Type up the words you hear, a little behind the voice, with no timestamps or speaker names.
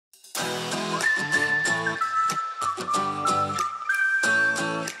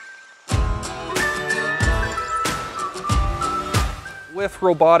With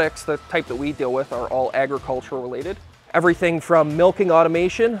robotics, the type that we deal with are all agricultural related. Everything from milking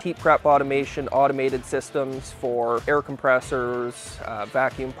automation, heat prep automation, automated systems for air compressors,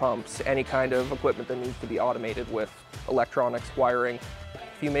 vacuum pumps, any kind of equipment that needs to be automated with electronics, wiring.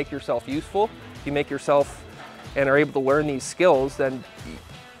 If you make yourself useful, if you make yourself and are able to learn these skills, then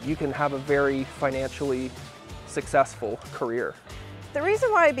you can have a very financially successful career. The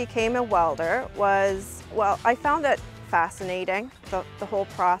reason why I became a welder was, well, I found it fascinating, the whole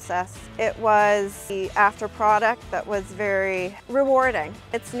process. It was the after product that was very rewarding.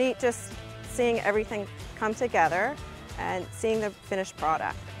 It's neat just seeing everything come together and seeing the finished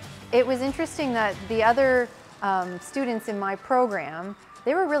product. It was interesting that the other students in my program,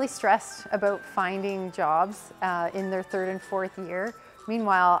 they were really stressed about finding jobs in their 3rd and 4th year.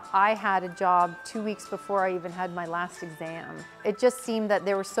 Meanwhile, I had a job 2 weeks before I even had my last exam. It just seemed that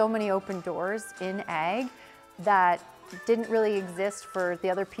there were so many open doors in ag that didn't really exist for the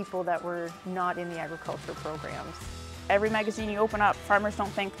other people that were not in the agriculture programs. Every magazine you open up, farmers don't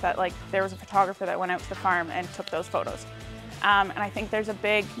think that there was a photographer that went out to the farm and took those photos. And I think there's a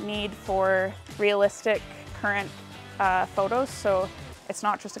big need for realistic, current photos. So it's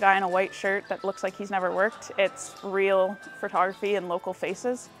not just a guy in a white shirt that looks like he's never worked. It's real photography and local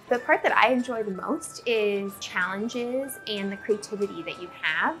faces. The part that I enjoy the most is challenges and the creativity that you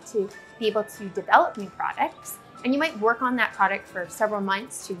have to be able to develop new products. And you might work on that product for several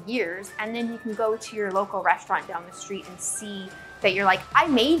months to years, and then you can go to your local restaurant down the street and see that you're like, I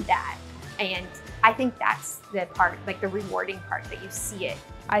made that. And I think that's the part, the rewarding part, that you see it.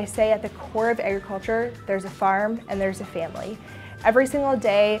 I say at the core of agriculture, there's a farm and there's a family. Every single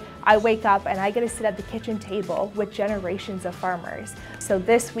day, I wake up and I get to sit at the kitchen table with generations of farmers. So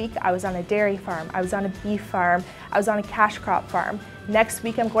this week, I was on a dairy farm, I was on a beef farm, I was on a cash crop farm. Next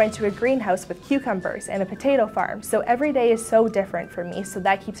week, I'm going to a greenhouse with cucumbers and a potato farm. So every day is so different for me, so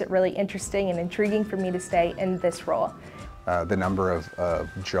that keeps it really interesting and intriguing for me to stay in this role. The number of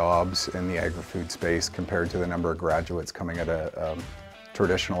jobs in the agri-food space compared to the number of graduates coming out of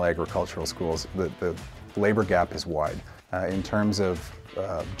traditional agricultural schools, the labor gap is wide. In terms of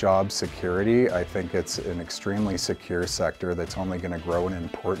job security, I think it's an extremely secure sector that's only going to grow in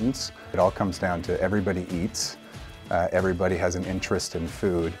importance. It all comes down to everybody eats, everybody has an interest in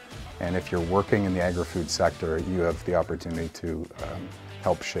food, and if you're working in the agri-food sector, you have the opportunity to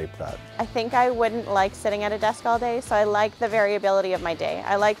help shape that. I think I wouldn't like sitting at a desk all day, so I like the variability of my day.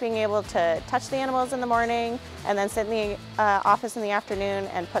 I like being able to touch the animals in the morning and then sit in the office in the afternoon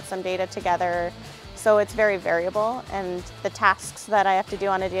and put some data together. So it's very variable, and the tasks that I have to do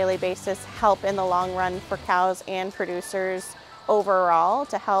on a daily basis help in the long run for cows and producers overall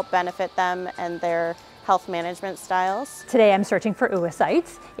to help benefit them and their health management styles. Today I'm searching for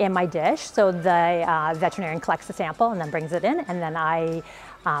oocytes in my dish. So the veterinarian collects the sample and then brings it in, and then I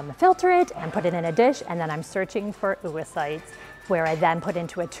filter it and put it in a dish, and then I'm searching for oocytes, where I then put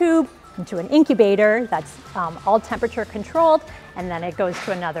into a tube, into an incubator that's all temperature controlled, and then it goes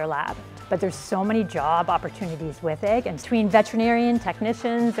to another lab. But there's so many job opportunities with egg, and between veterinarian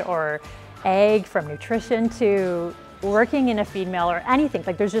technicians or egg, from nutrition to working in a feed mill or anything.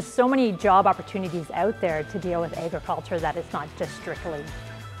 There's just so many job opportunities out there to deal with agriculture that it's not just strictly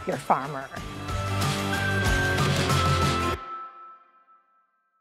your farmer.